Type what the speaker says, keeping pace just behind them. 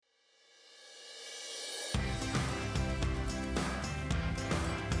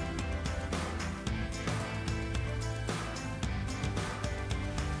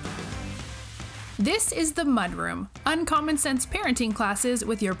This is the Mudroom, Uncommon Sense parenting classes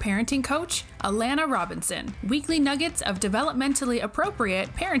with your parenting coach, Alana Robinson. Weekly nuggets of developmentally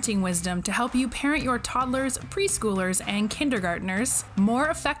appropriate parenting wisdom to help you parent your toddlers, preschoolers, and kindergartners more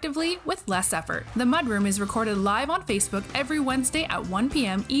effectively with less effort. The Mudroom is recorded live on Facebook every Wednesday at 1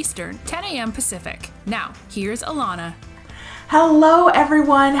 p.m. Eastern, 10 a.m. Pacific. Now, here's Alana. Hello,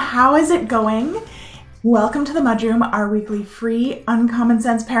 everyone. How is it going? Welcome to the Mudroom, our weekly free Uncommon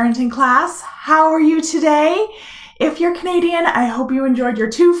Sense parenting class. How are you today? If you're Canadian, I hope you enjoyed your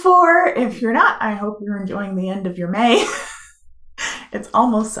 2-4. If you're not, I hope you're enjoying the end of your May. It's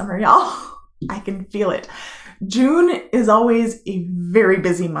almost summer, y'all. I can feel it. June is always a very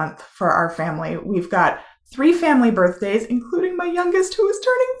busy month for our family. We've got 3 family birthdays, including my youngest who is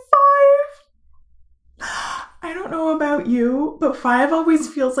turning 5. I don't know about you, but 5 always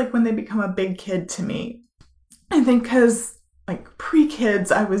feels like when they become a big kid to me. I think because,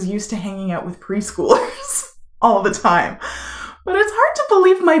 pre-kids, I was used to hanging out with preschoolers all the time. But it's hard to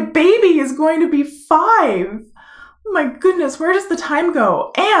believe my baby is going to be 5. Oh my goodness, where does the time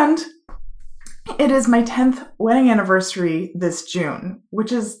go? And it is my 10th wedding anniversary this June,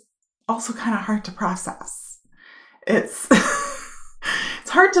 which is also kind of hard to process. It's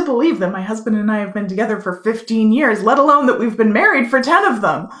hard to believe that my husband and I have been together for 15 years, let alone that we've been married for 10 of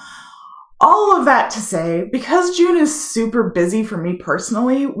them. All of that to say, because June is super busy for me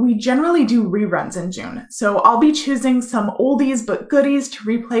personally, we generally do reruns in June. So I'll be choosing some oldies but goodies to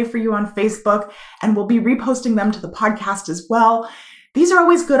replay for you on Facebook, and we'll be reposting them to the podcast as well. These are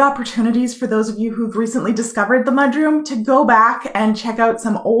always good opportunities for those of you who've recently discovered the Mudroom to go back and check out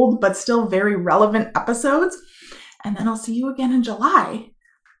some old but still very relevant episodes. And then I'll see you again in July.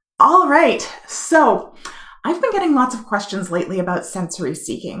 All right, so I've been getting lots of questions lately about sensory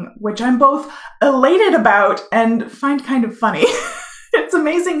seeking, which I'm both elated about and find kind of funny. It's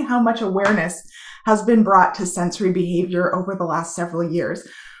amazing how much awareness has been brought to sensory behavior over the last several years.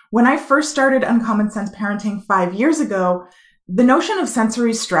 When I first started Uncommon Sense Parenting 5 years ago, the notion of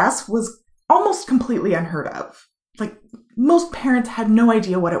sensory stress was almost completely unheard of. Most parents had no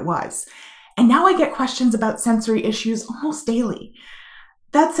idea what it was. And now I get questions about sensory issues almost daily.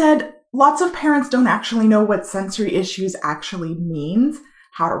 That said, lots of parents don't actually know what sensory issues actually means,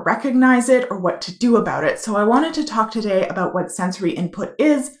 how to recognize it, or what to do about it. So I wanted to talk today about what sensory input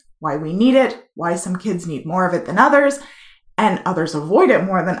is, why we need it, why some kids need more of it than others, and others avoid it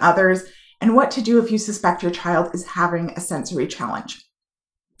more than others, and what to do if you suspect your child is having a sensory challenge.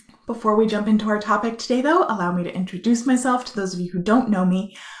 Before we jump into our topic today, though, allow me to introduce myself to those of you who don't know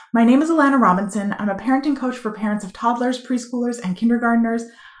me. My name is Alana Robinson. I'm a parenting coach for parents of toddlers, preschoolers, and kindergartners.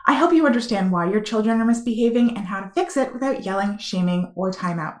 I help you understand why your children are misbehaving and how to fix it without yelling, shaming, or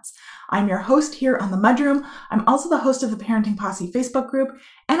timeouts. I'm your host here on the Mudroom. I'm also the host of the Parenting Posse Facebook group,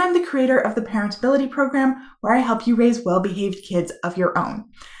 and I'm the creator of the Parentability program, where I help you raise well-behaved kids of your own.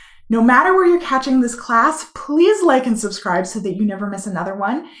 No matter where you're catching this class, please like and subscribe so that you never miss another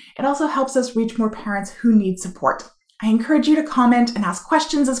one. It also helps us reach more parents who need support. I encourage you to comment and ask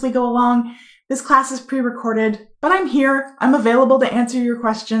questions as we go along. This class is pre-recorded, but I'm here. I'm available to answer your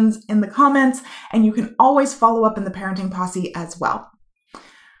questions in the comments, and you can always follow up in the Parenting Posse as well.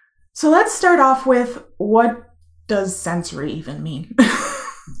 So let's start off with, what does sensory even mean?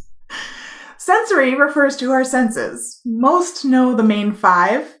 Sensory refers to our senses. Most know the main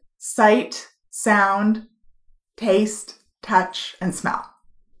 5: sight, sound, taste, touch, and smell.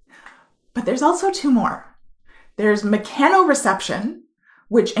 But there's also 2 more. There's mechanoreception,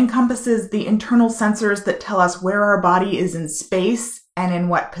 which encompasses the internal sensors that tell us where our body is in space and in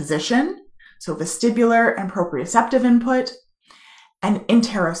what position, so vestibular and proprioceptive input, and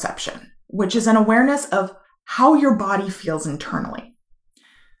interoception, which is an awareness of how your body feels internally.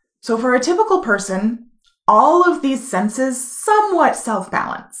 So for a typical person, all of these senses somewhat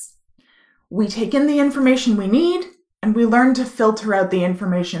self-balance. We take in the information we need, and we learn to filter out the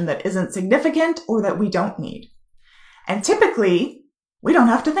information that isn't significant or that we don't need. And typically, we don't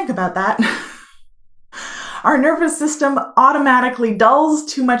have to think about that. Our nervous system automatically dulls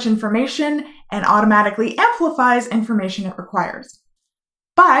too much information and automatically amplifies information it requires.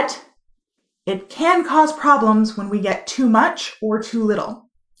 But it can cause problems when we get too much or too little.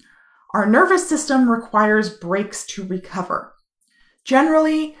 Our nervous system requires breaks to recover.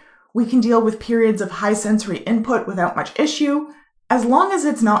 Generally, we can deal with periods of high sensory input without much issue, as long as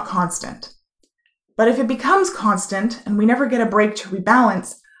it's not constant. But if it becomes constant and we never get a break to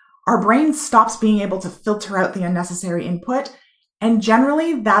rebalance, our brain stops being able to filter out the unnecessary input, and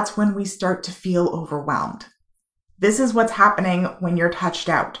generally that's when we start to feel overwhelmed. This is what's happening when you're touched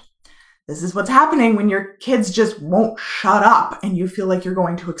out. This is what's happening when your kids just won't shut up and you feel like you're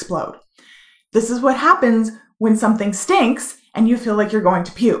going to explode. This is what happens when something stinks and you feel like you're going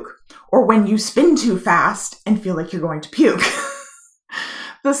to puke, or when you spin too fast and feel like you're going to puke.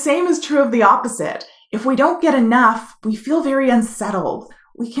 The same is true of the opposite. If we don't get enough, we feel very unsettled.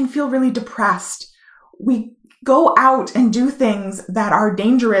 We can feel really depressed. We go out and do things that are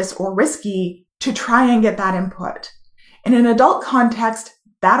dangerous or risky to try and get that input. In an adult context,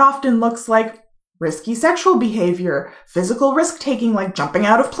 that often looks like risky sexual behavior, physical risk-taking like jumping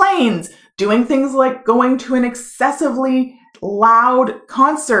out of planes, doing things like going to an excessively loud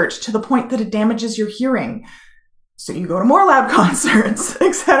concert to the point that it damages your hearing. So you go to more loud concerts,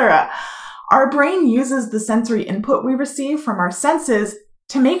 etc. Our brain uses the sensory input we receive from our senses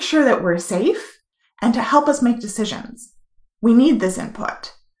to make sure that we're safe and to help us make decisions. We need this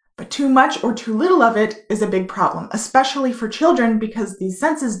input, but too much or too little of it is a big problem, especially for children because these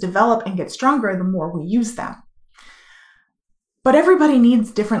senses develop and get stronger the more we use them. But everybody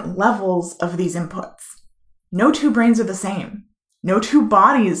needs different levels of these inputs. No two brains are the same. No two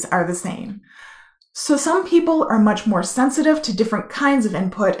bodies are the same. So some people are much more sensitive to different kinds of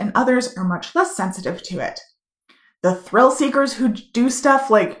input and others are much less sensitive to it. The thrill seekers who do stuff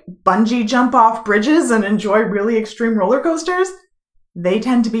like bungee jump off bridges and enjoy really extreme roller coasters, they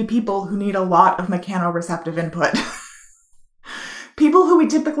tend to be people who need a lot of mechanoreceptive input. People who we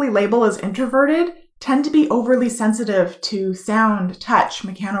typically label as introverted tend to be overly sensitive to sound, touch,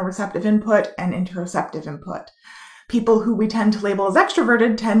 mechanoreceptive input, and interoceptive input. People who we tend to label as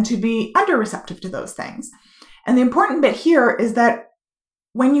extroverted tend to be underreceptive to those things. And the important bit here is that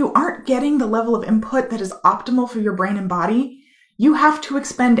when you aren't getting the level of input that is optimal for your brain and body, you have to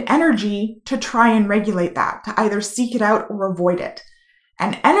expend energy to try and regulate that, to either seek it out or avoid it.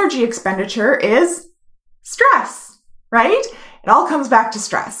 And energy expenditure is stress, right? It all comes back to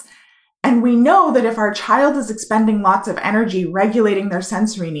stress. And we know that if our child is expending lots of energy regulating their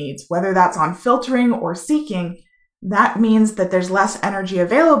sensory needs, whether that's on filtering or seeking, that means that there's less energy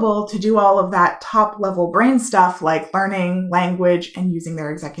available to do all of that top level brain stuff like learning, language, and using their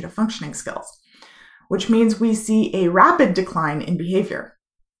executive functioning skills, which means we see a rapid decline in behavior.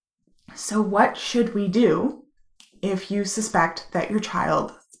 So what should we do if you suspect that your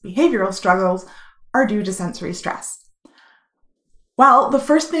child's behavioral struggles are due to sensory stress? Well, the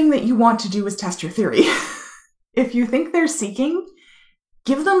first thing that you want to do is test your theory. If you think they're seeking,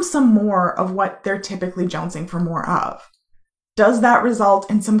 give them some more of what they're typically jonesing for more of. Does that result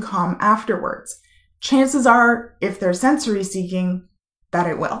in some calm afterwards? Chances are, if they're sensory seeking, that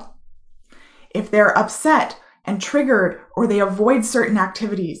it will. If they're upset and triggered or they avoid certain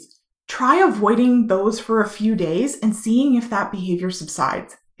activities, try avoiding those for a few days and seeing if that behavior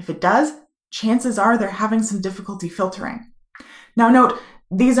subsides. If it does, chances are they're having some difficulty filtering. Now note,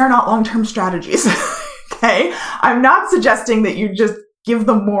 these are not long-term strategies, okay? I'm not suggesting that you just give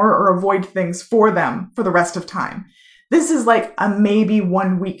them more or avoid things for them for the rest of time. This is like a maybe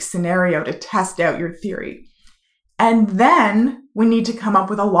 1 week scenario to test out your theory. And then we need to come up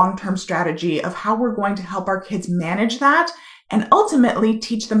with a long-term strategy of how we're going to help our kids manage that and ultimately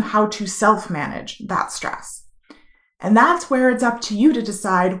teach them how to self-manage that stress. And that's where it's up to you to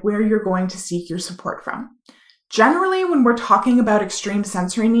decide where you're going to seek your support from. Generally, when we're talking about extreme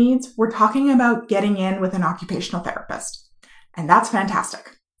sensory needs, we're talking about getting in with an occupational therapist. And that's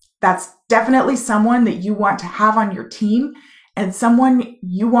fantastic. That's definitely someone that you want to have on your team and someone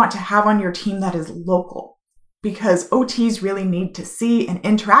you want to have on your team that is local, because OTs really need to see and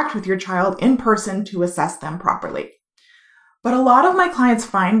interact with your child in person to assess them properly. But a lot of my clients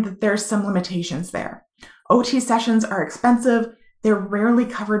find that there's some limitations there. OT sessions are expensive, they're rarely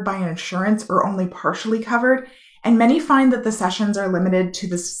covered by insurance or only partially covered, and many find that the sessions are limited to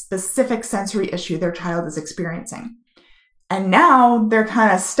the specific sensory issue their child is experiencing. And now they're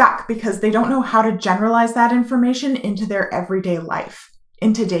kind of stuck because they don't know how to generalize that information into their everyday life,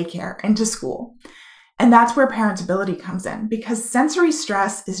 into daycare, into school. And that's where parentability comes in, because sensory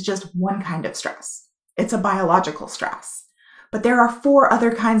stress is just one kind of stress. It's a biological stress. But there are 4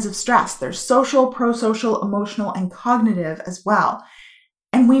 other kinds of stress. There's social, prosocial, emotional, and cognitive as well.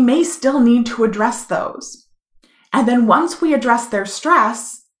 And we may still need to address those. And then once we address their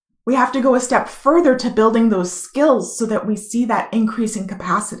stress, we have to go a step further to building those skills so that we see that increase in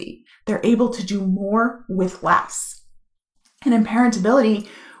capacity. They're able to do more with less. And in parentability,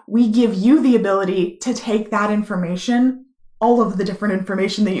 we give you the ability to take that information, all of the different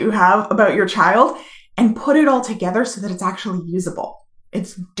information that you have about your child, and put it all together so that it's actually usable.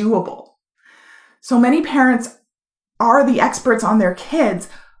 It's doable. So many parents are the experts on their kids,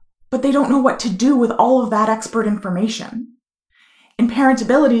 but they don't know what to do with all of that expert information. In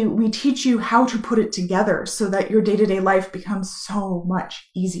parentability, we teach you how to put it together so that your day-to-day life becomes so much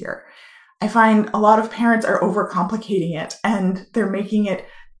easier. I find a lot of parents are overcomplicating it and they're making it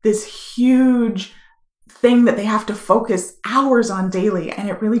this huge thing that they have to focus hours on daily, and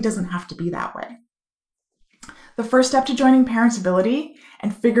it really doesn't have to be that way. The first step to joining Parentability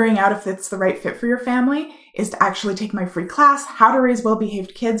and figuring out if it's the right fit for your family is to actually take my free class, How to Raise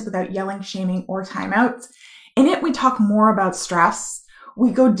Well-Behaved Kids Without Yelling, Shaming, or Timeouts. In it, we talk more about stress,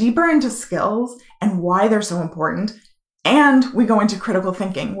 we go deeper into skills and why they're so important, and we go into critical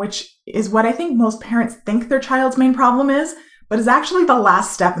thinking, which is what I think most parents think their child's main problem is, but is actually the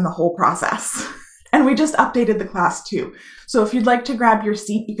last step in the whole process. And we just updated the class too. So if you'd like to grab your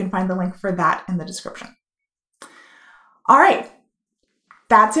seat, you can find the link for that in the description. All right,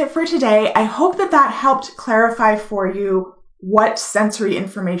 that's it for today. I hope that helped clarify for you what sensory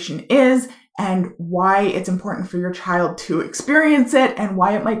information is and why it's important for your child to experience it and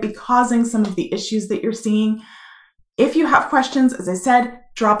why it might be causing some of the issues that you're seeing. If you have questions, as I said,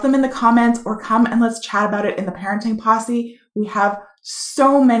 drop them in the comments or come and let's chat about it in the Parenting Posse. We have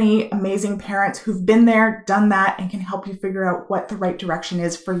so many amazing parents who've been there, done that, and can help you figure out what the right direction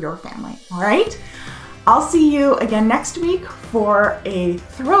is for your family. All right? I'll see you again next week for a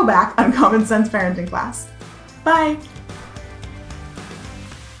throwback Uncommon Sense parenting class. Bye.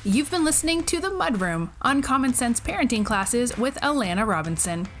 You've been listening to The Mudroom, Uncommon Sense Parenting Classes with Alana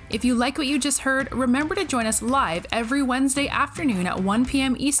Robinson. If you like what you just heard, remember to join us live every Wednesday afternoon at 1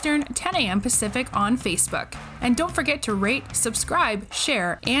 p.m. Eastern, 10 a.m. Pacific on Facebook. And don't forget to rate, subscribe,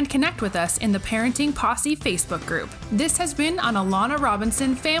 share, and connect with us in the Parenting Posse Facebook group. This has been an Alana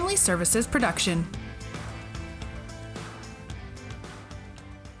Robinson Family Services production.